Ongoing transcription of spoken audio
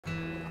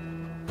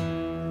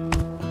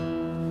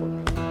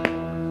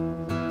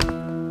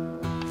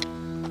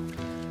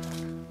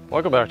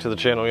Welcome back to the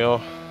channel,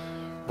 y'all.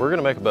 We're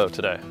gonna make a bow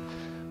today.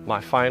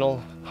 My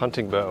final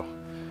hunting bow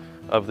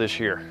of this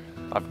year.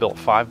 I've built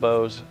 5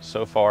 bows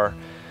so far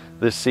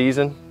this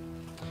season.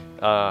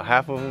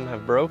 Half of them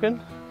have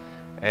broken,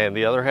 and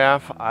the other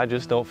half I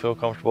just don't feel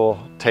comfortable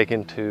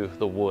taking to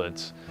the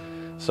woods.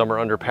 Some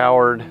are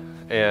underpowered,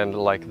 and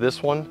like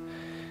this one,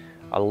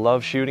 I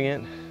love shooting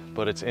it,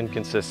 but it's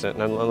inconsistent,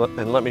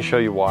 and let me show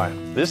you why.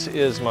 This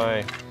is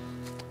my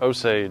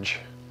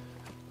Osage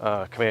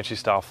Comanche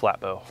style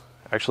flat bow.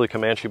 Actually,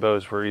 Comanche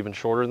bows were even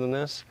shorter than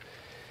this.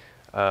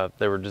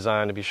 They were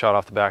designed to be shot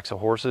off the backs of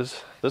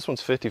horses. This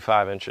one's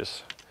 55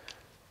 inches.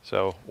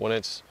 So when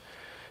it's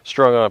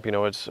strung up, you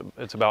know, it's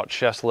about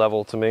chest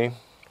level to me,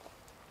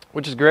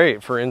 which is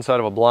great for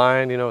inside of a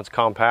blind. You know, it's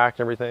compact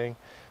and everything.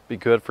 Be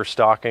good for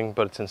stalking,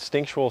 but it's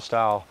instinctual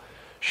style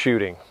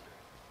shooting.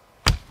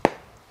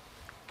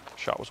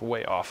 Shot was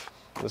way off.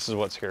 This is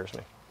what scares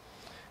me.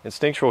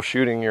 Instinctual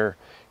shooting, you're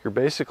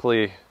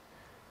basically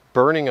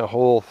burning a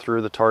hole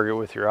through the target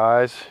with your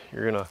eyes.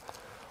 You're gonna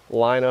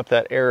line up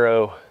that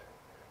arrow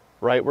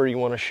right where you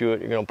want to shoot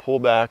it. You're gonna pull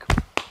back.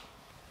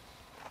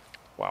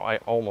 Wow, I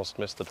almost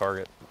missed the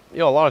target. You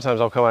know, a lot of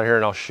times I'll come out here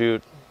and I'll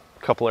shoot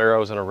a couple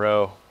arrows in a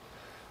row,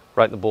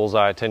 right in the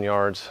bullseye, 10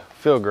 yards,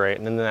 feel great.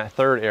 And then that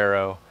third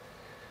arrow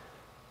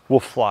will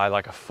fly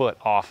like a foot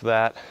off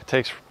that. It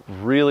takes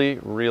really,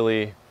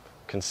 really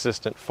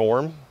consistent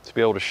form to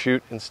be able to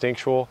shoot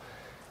instinctual.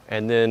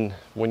 And then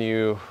when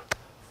you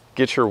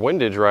get your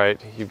windage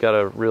right, you've got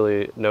to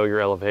really know your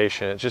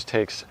elevation. It just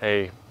takes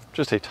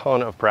just a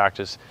ton of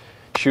practice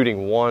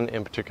shooting one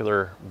in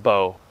particular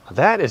bow.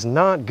 That is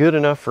not good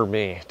enough for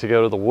me to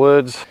go to the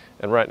woods,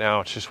 and right now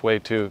it's just way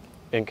too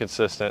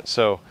inconsistent.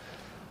 So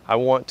I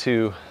want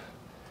to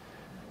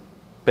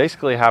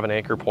basically have an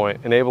anchor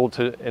point, and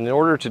in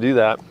order to do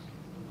that,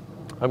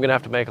 I'm gonna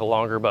have to make a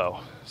longer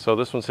bow. So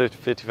this one's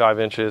 55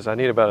 inches. I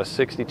need about a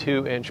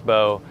 62-inch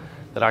bow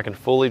that I can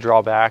fully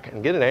draw back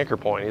and get an anchor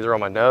point, either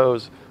on my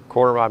nose,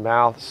 corner of my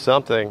mouth,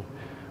 something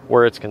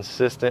where it's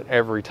consistent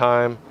every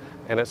time,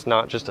 and it's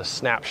not just a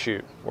snap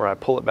shoot where I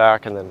pull it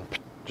back and then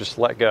just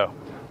let go.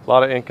 A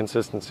lot of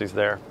inconsistencies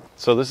there.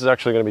 So this is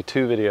actually going to be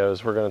 2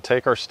 videos. We're going to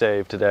take our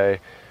stave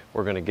today,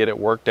 we're going to get it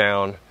worked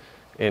down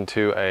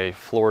into a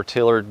floor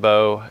tillered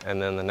bow,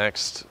 and then the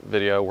next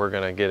video we're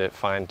going to get it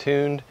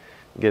fine-tuned,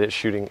 get it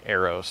shooting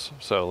arrows.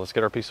 So let's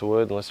get our piece of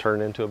wood and let's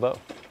turn it into a bow.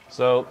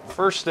 So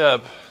first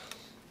step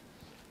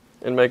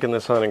in making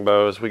this hunting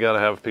bow is we got to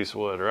have a piece of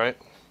wood, right?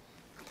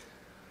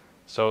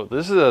 So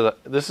this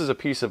is a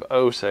piece of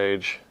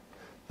Osage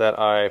that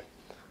I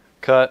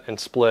cut and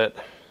split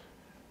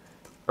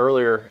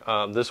earlier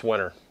this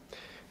winter,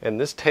 and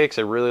this takes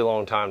a really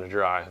long time to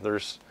dry.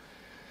 There's,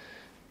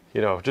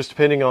 you know, just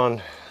depending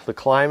on the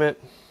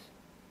climate,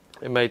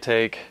 it may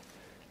take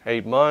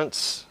 8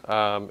 months,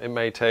 it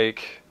may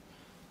take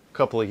a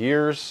couple of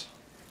years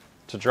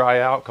to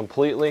dry out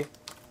completely,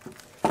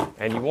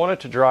 and you want it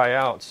to dry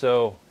out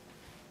so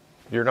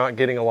you're not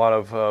getting a lot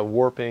of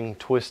warping,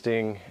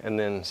 twisting, and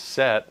then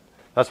set.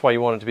 That's why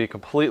you want it to be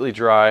completely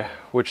dry,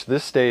 which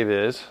this stave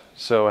is.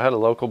 So I had a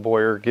local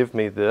bowyer give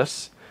me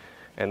this,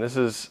 and this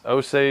is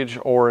Osage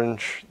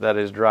orange that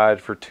is dried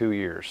for 2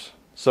 years.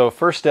 So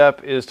first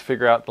step is to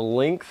figure out the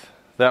length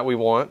that we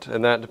want,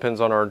 and that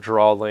depends on our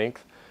draw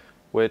length,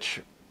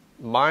 which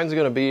mine's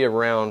gonna be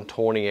around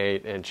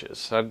 28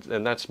 inches.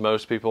 And that's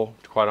most people,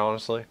 quite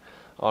honestly,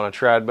 on a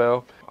trad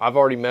bow. I've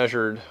already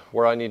measured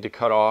where I need to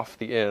cut off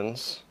the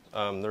ends.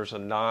 There's a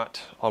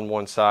knot on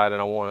one side,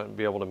 and I want to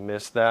be able to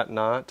miss that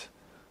knot.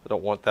 I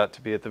don't want that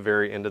to be at the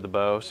very end of the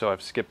bow, so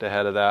I've skipped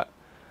ahead of that.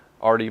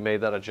 Already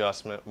made that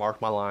adjustment,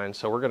 marked my line.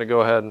 So we're going to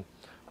go ahead and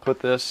put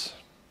this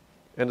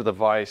into the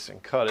vise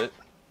and cut it.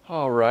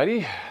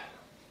 Alrighty,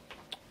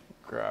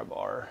 grab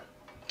our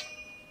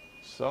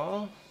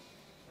saw.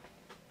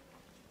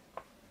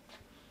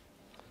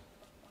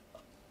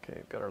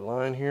 Okay, got our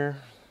line here.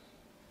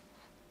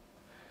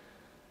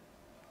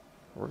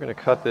 We're going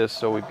to cut this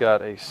so we've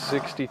got a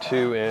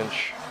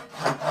 62-inch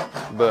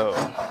bow.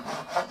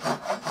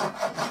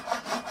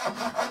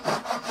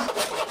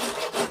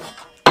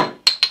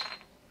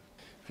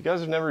 If you guys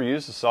have never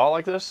used a saw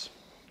like this,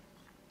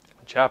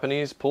 a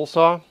Japanese pull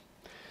saw,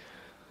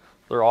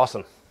 they're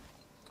awesome.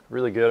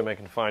 Really good at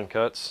making fine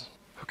cuts.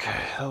 Okay,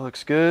 that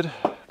looks good.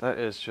 That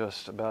is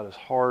just about as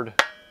hard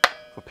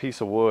a piece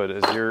of wood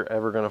as you're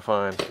ever going to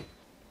find.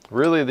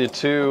 Really, the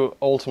 2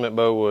 ultimate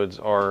bow woods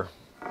are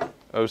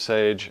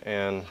Osage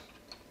and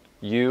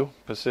yew,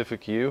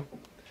 Pacific yew,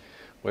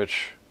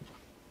 which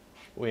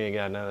we ain't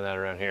got none of that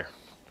around here.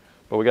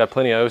 But we got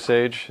plenty of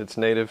Osage. It's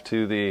native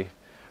to the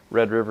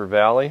Red River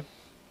Valley.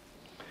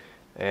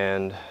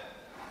 And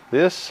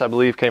this, I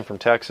believe, came from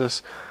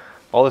Texas.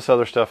 All this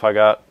other stuff I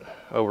got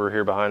over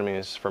here behind me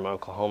is from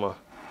Oklahoma.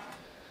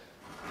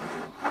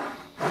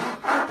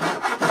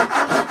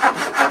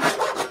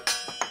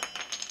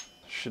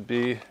 Should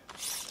be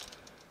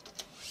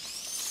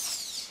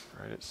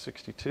right at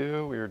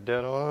 62. We are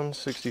dead on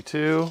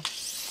 62.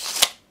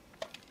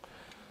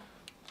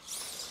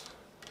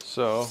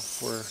 So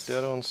we're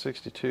dead on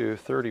 62.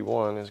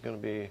 31 is going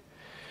to be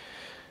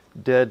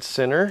dead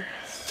center.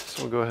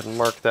 So we'll go ahead and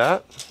mark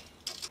that.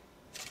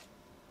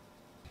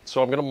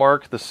 So I'm going to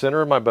mark the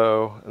center of my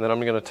bow, and then I'm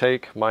going to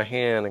take my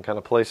hand and kind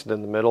of place it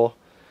in the middle.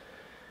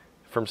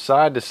 From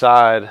side to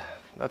side,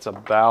 that's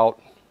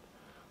about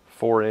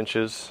 4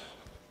 inches.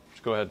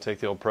 Just go ahead and take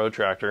the old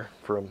protractor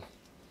from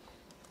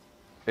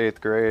 8th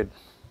grade.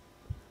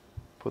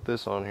 Put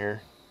this on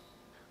here.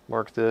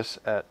 Mark this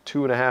at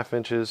 2.5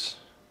 inches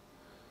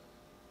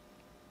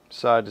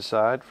side to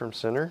side from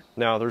center.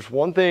 Now there's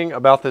one thing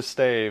about this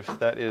stave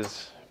that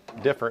is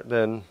different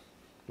than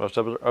most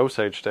other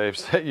Osage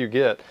staves that you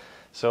get.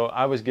 So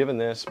I was given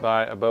this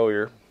by a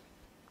bowyer.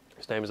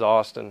 His name is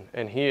Austin,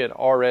 and he had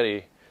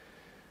already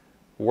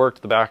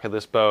worked the back of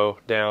this bow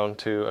down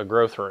to a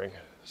growth ring.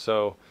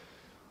 So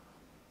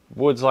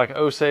woods like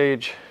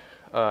Osage,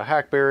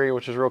 hackberry,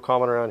 which is real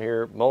common around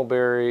here,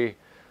 mulberry,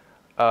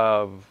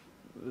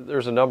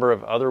 there's a number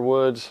of other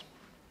woods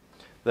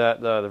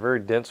that the very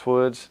dense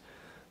woods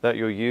that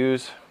you'll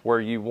use where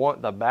you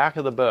want the back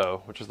of the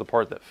bow, which is the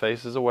part that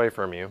faces away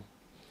from you,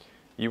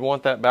 you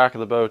want that back of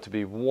the bow to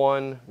be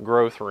one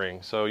growth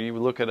ring. So you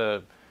look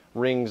at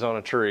rings on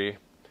a tree,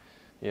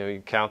 you know,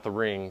 you count the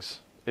rings.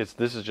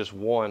 This is just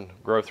one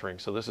growth ring.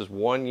 So this is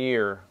 1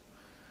 year,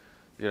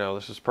 you know,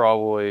 this is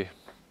probably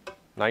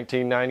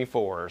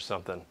 1994 or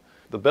something.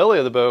 The belly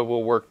of the bow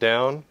will work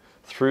down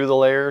through the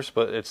layers,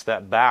 but it's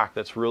that back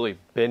that's really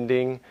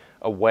bending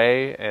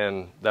away,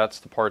 and that's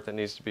the part that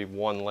needs to be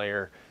one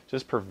layer.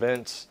 Just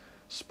prevents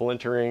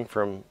splintering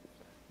from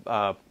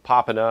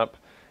popping up,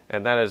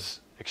 and that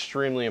is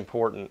extremely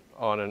important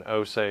on an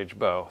Osage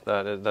bow.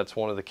 That's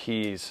one of the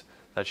keys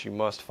that you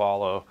must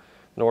follow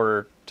in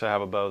order to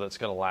have a bow that's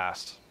going to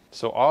last.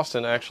 So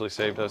Austin actually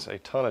saved us a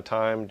ton of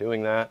time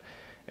doing that,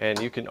 and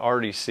you can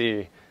already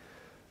see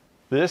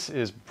this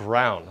is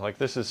brown. Like,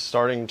 this is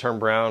starting to turn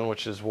brown,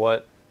 which is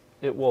what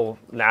it will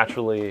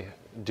naturally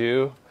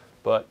do,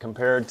 but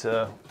compared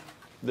to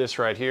this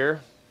right here,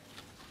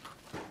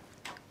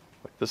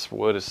 like, this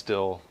wood is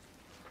still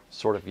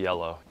sort of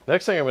yellow.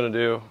 Next thing I'm going to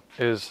do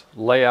is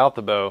lay out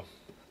the bow.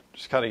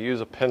 Just kind of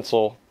use a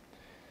pencil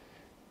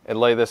and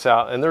lay this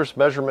out. And there's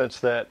measurements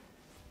that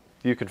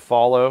you could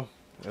follow,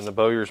 and the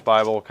Bowyer's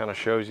Bible kind of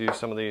shows you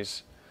some of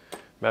these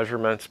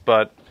measurements.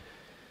 But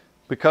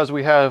because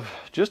we have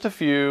just a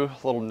few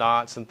little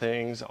knots and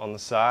things on the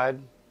side,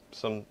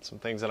 some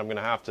things that I'm going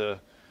to have to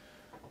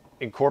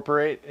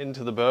incorporate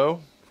into the bow,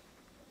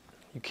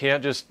 you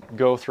can't just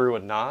go through a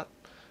knot,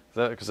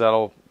 because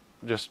that'll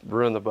just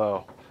ruin the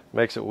bow.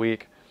 Makes it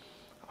weak.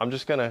 I'm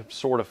just going to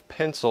sort of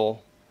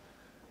pencil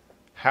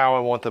how I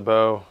want the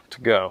bow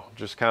to go.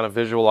 Just kind of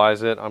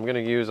visualize it. I'm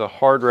going to use a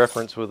hard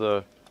reference with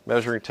a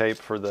measuring tape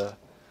for the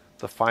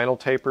final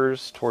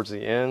tapers towards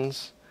the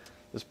ends.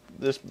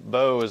 This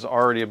bow is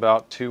already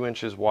about 2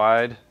 inches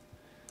wide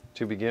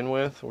to begin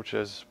with, which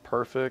is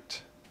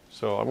perfect.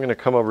 So I'm going to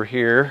come over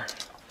here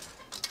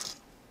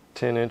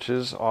 10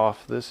 inches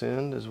off this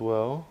end as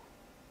well.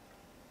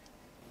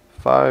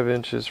 5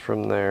 inches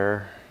from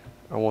there.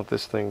 I want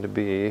this thing to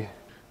be.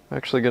 I'm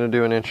actually going to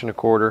do 1.25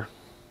 inches.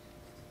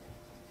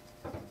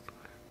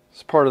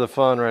 It's part of the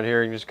fun right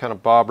here. You can just kind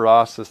of Bob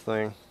Ross this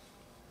thing.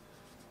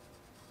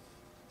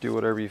 Do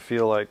whatever you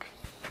feel like.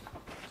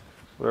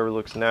 Whatever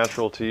looks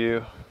natural to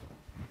you.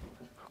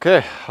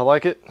 Okay, I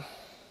like it.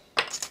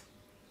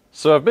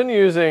 So I've been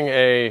using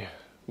a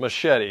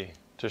machete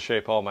to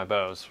shape all my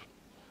bows,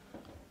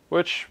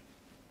 which,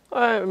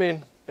 I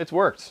mean, it's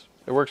worked.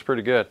 It works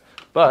pretty good.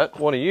 But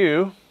one of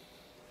you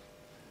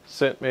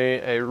sent me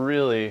a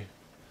really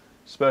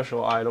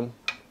special item.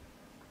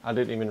 I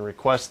didn't even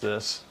request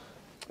this.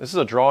 This is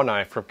a draw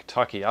knife from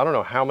Kentucky. I don't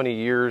know how many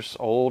years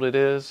old it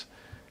is.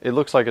 It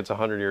looks like it's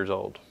 100 years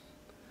old.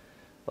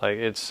 Like,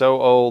 it's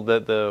so old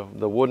that the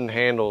wooden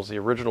handles, the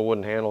original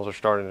wooden handles, are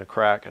starting to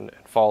crack and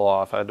fall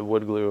off. I had to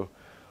wood glue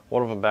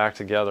one of them back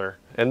together.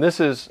 And this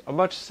is a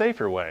much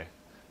safer way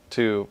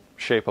to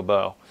shape a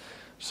bow.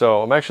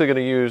 So I'm actually going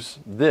to use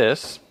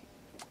this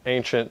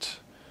ancient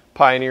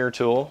pioneer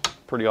tool,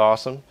 pretty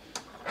awesome,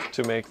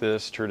 to make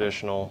this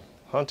traditional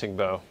hunting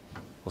bow.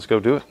 Let's go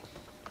do it.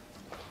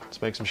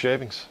 Let's make some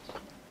shavings.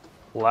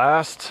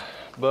 Last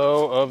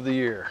bow of the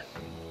year.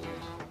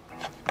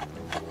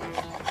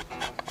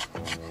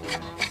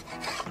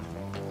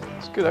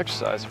 It's good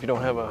exercise if you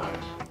don't have a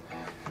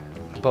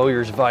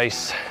Bowyer's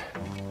Vice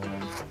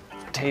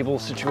table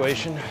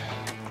situation.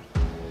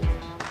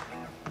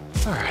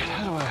 All right,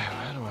 how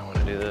do I want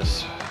to do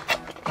this?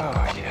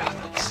 Oh yeah,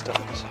 that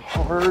stuff is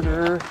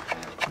harder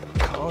than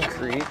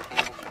concrete.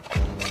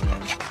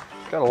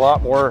 Got a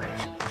lot more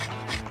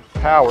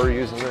power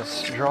using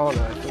this draw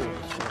knife than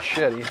a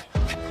machete.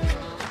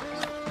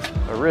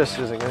 My wrist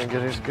isn't going to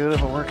get as good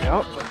of a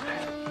workout, but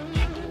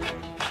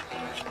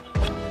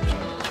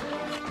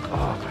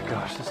oh my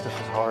gosh, this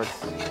stuff is hard.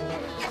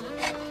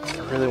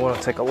 I really want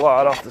to take a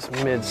lot off this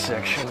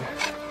midsection.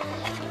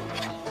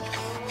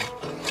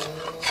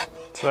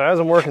 So as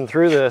I'm working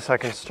through this, I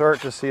can start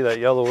to see that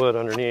yellow wood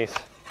underneath.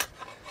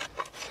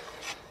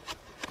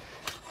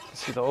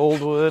 See the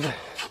old wood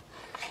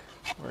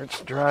where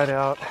it's dried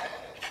out.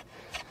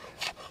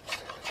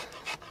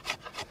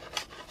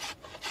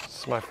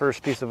 This is my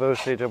first piece of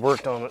Osage I've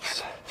worked on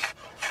that's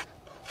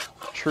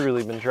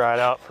truly been dried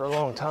out for a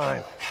long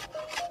time.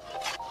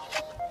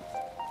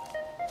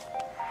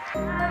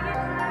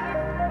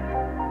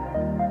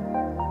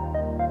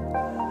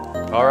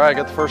 All right,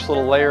 got the first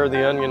little layer of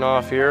the onion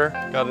off here.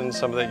 Got in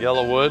some of that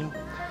yellow wood,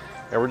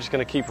 and we're just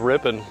gonna keep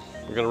ripping.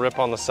 We're gonna rip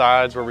on the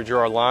sides where we drew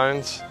our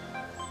lines,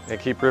 and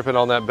keep ripping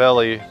on that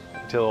belly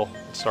until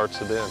it starts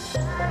to bend.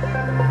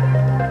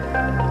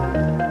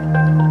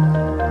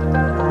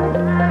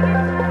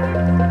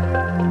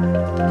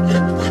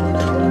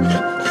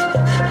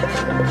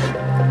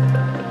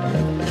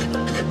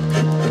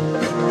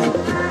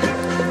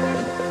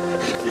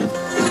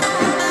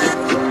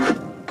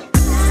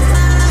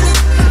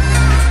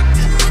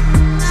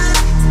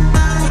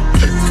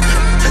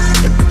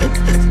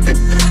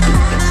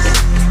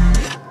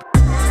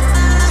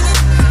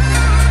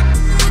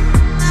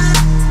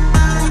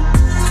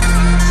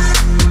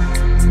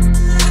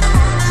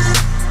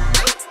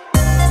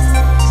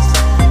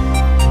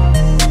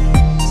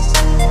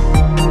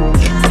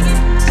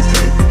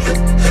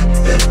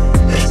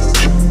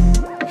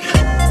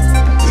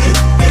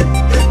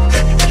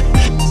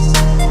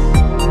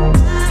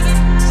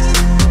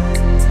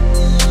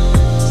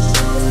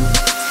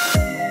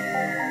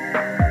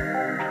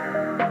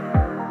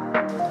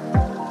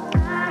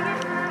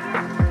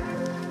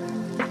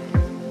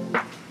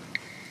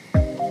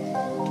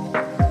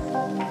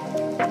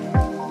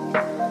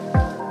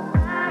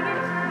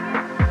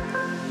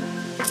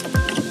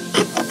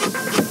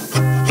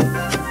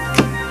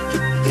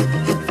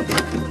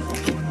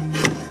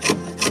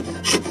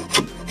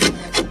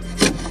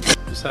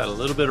 Had a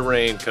little bit of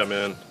rain come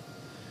in.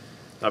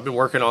 I've been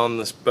working on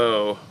this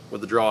bow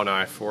with the draw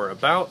knife for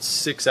about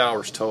 6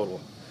 hours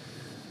total.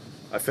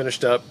 I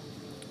finished up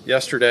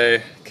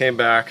yesterday, came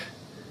back,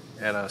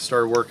 and I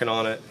started working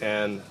on it,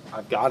 and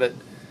I've got it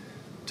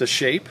to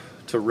shape,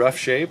 to rough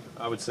shape.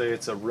 I would say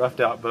it's a roughed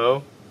out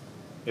bow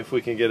if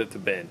we can get it to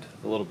bend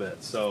a little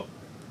bit. So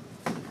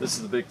this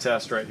is the big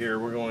test right here.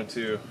 We're going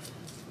to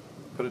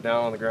put it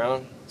down on the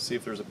ground, see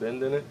if there's a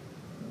bend in it.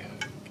 You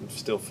can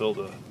still feel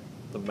the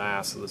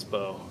mass of this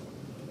bow,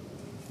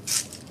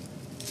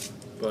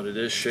 but it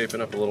is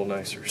shaping up a little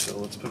nicer, so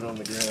let's put it on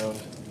the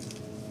ground.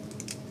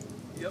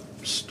 Yep,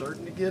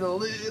 starting to get a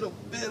little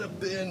bit of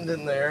bend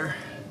in there,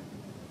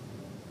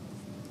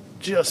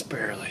 just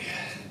barely,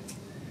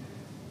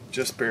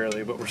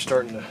 but we're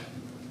starting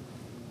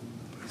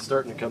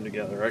to come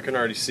together. I can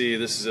already see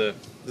this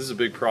is a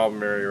big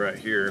problem area right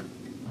here.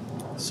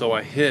 So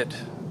I hit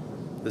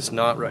this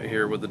knot right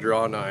here with the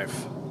draw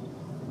knife,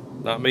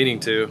 not meaning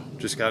to,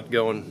 just got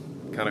going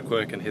kind of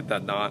quick and hit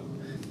that knot.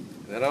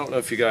 And I don't know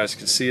if you guys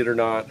can see it or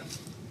not,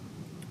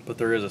 but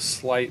there is a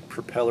slight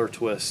propeller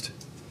twist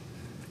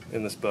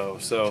in this bow.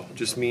 So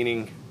just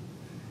meaning,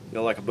 you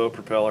know, like a boat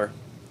propeller,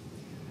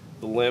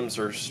 the limbs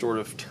are sort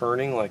of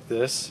turning like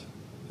this,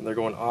 and they're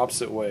going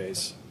opposite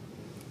ways.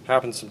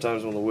 Happens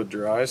sometimes when the wood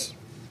dries.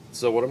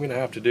 So what I'm going to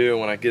have to do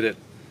when I get it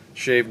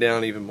shaved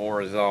down even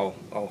more is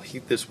I'll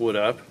heat this wood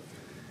up,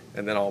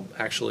 and then I'll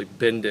actually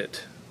bend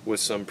it with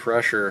some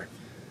pressure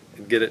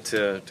and get it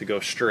to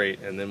go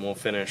straight, and then we'll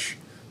finish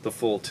the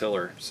full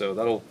tiller. So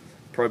that'll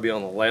probably be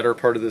on the latter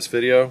part of this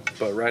video,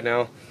 but right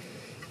now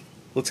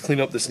let's clean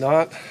up this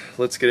knot,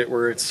 let's get it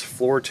where it's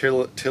floor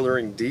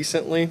tillering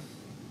decently,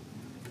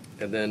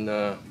 and then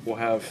we'll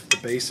have the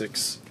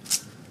basics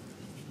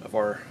of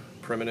our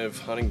primitive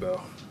hunting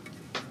bow.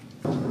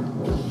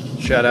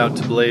 Shout out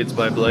to Blades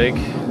by Blake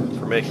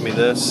for making me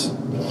this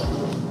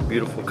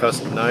beautiful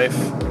custom knife.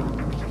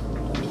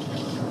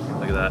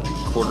 Look at that,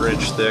 1/4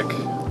 inch thick.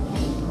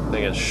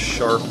 Thing is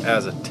sharp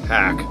as a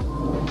tack.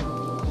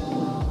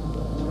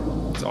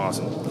 It's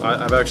awesome.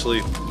 I've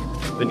actually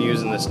been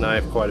using this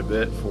knife quite a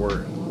bit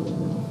for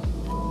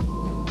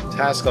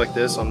tasks like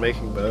this on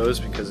making bows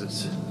because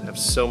it's has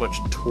so much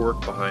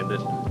torque behind it.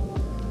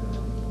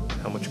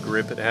 How much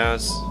grip it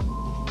has.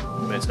 I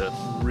mean, it's a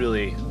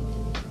really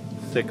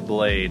thick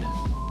blade,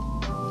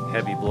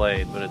 heavy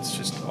blade, but it's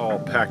just all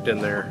packed in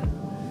there,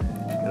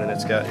 and then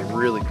it's got a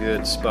really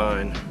good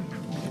spine.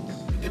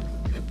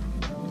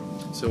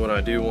 So when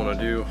I do want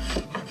to do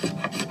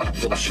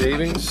little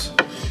shavings,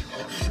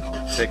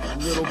 take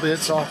little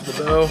bits off the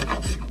bow,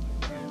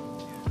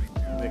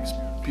 it makes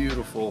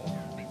beautiful,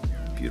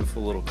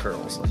 beautiful little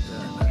curls like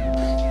that.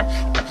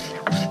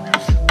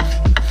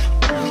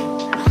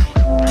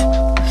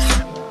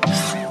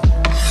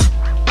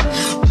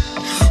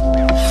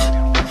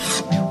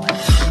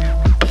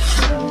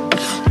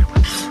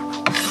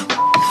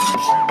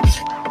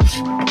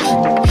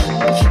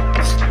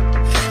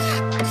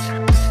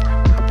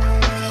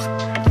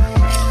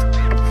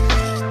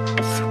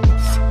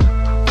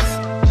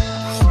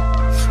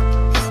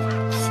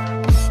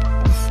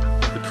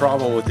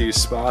 Problem with these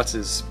spots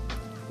is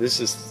this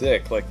is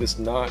thick, like this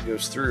knot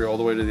goes through all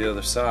the way to the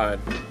other side,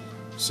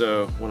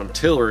 so when I'm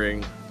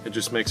tillering it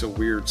just makes a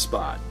weird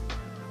spot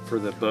for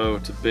the bow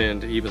to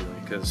bend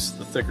evenly because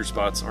the thicker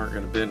spots aren't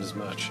going to bend as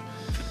much,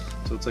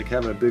 so it's like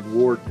having a big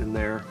wart in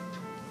there,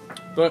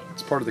 but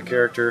it's part of the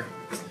character.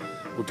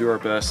 We'll do our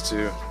best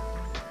to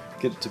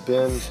get it to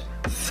bend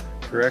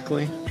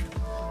correctly.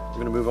 We're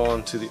gonna move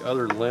on to the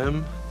other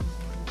limb,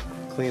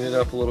 clean it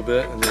up a little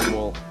bit, and then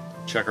we'll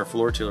check our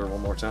floor tiller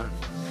one more time.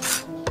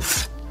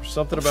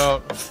 Something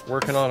about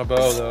working on a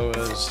bow though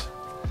is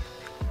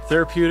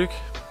therapeutic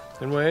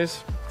in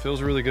ways.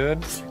 Feels really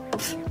good.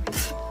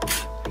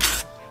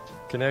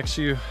 Connects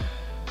you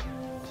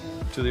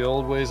to the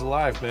old ways of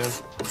life, man.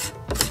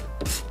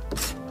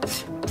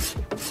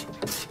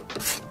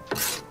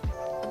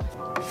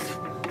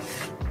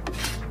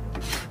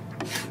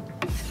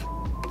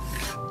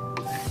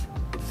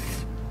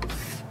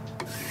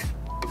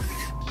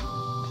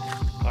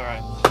 All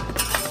right,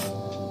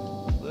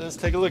 let's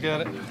take a look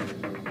at it.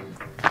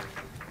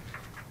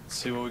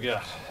 See what we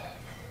got.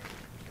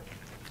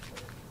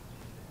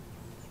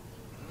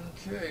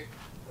 Okay,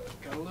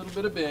 got a little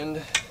bit of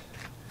bend.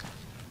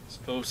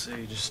 Supposed to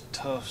say just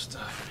tough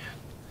stuff,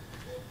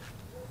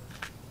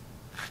 man.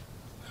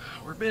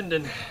 We're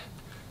bending. I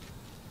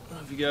don't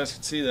know if you guys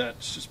can see that.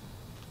 It's just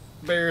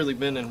barely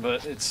bending,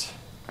 but it's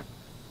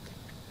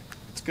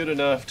good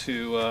enough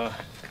to I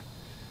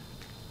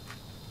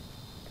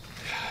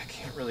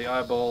can't really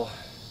eyeball.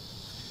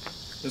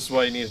 This is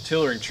why you need a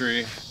tillering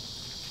tree.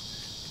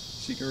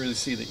 So you can really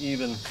see the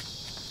even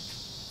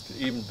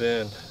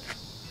bend.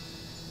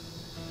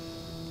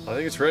 I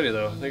think it's ready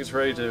though. I think it's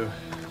ready to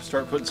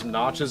start putting some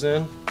notches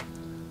in.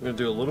 I'm gonna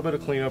do a little bit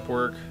of cleanup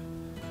work,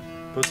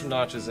 put some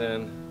notches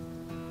in,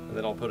 and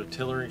then I'll put a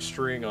tillering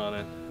string on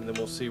it, and then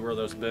we'll see where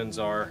those bends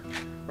are.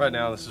 Right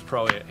now this is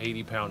probably an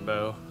 80-pound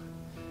bow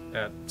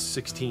at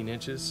 16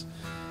 inches.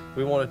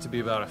 We want it to be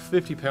about a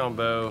 50-pound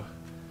bow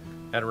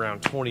at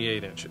around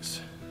 28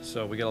 inches.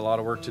 So we got a lot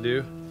of work to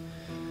do,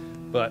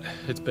 but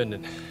it's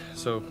bending.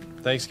 So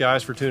thanks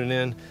guys for tuning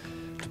in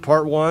to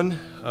part 1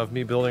 of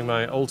me building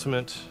my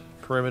ultimate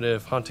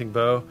primitive hunting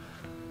bow.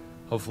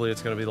 Hopefully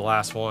it's going to be the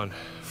last one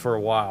for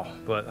a while,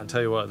 but I'll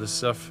tell you what, this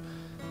stuff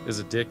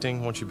is addicting.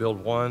 Once you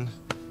build one,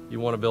 you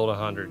want to build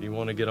 100. You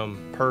want to get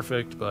them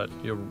perfect, but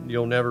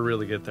you'll never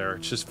really get there.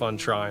 It's just fun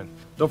trying.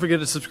 Don't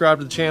forget to subscribe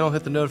to the channel,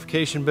 hit the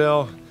notification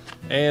bell,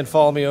 and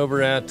follow me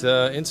over at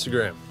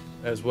Instagram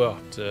as well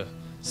to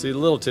see the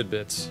little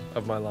tidbits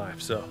of my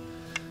life. So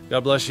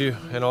God bless you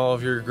and all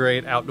of your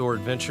great outdoor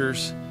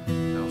adventures.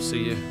 I'll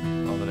see you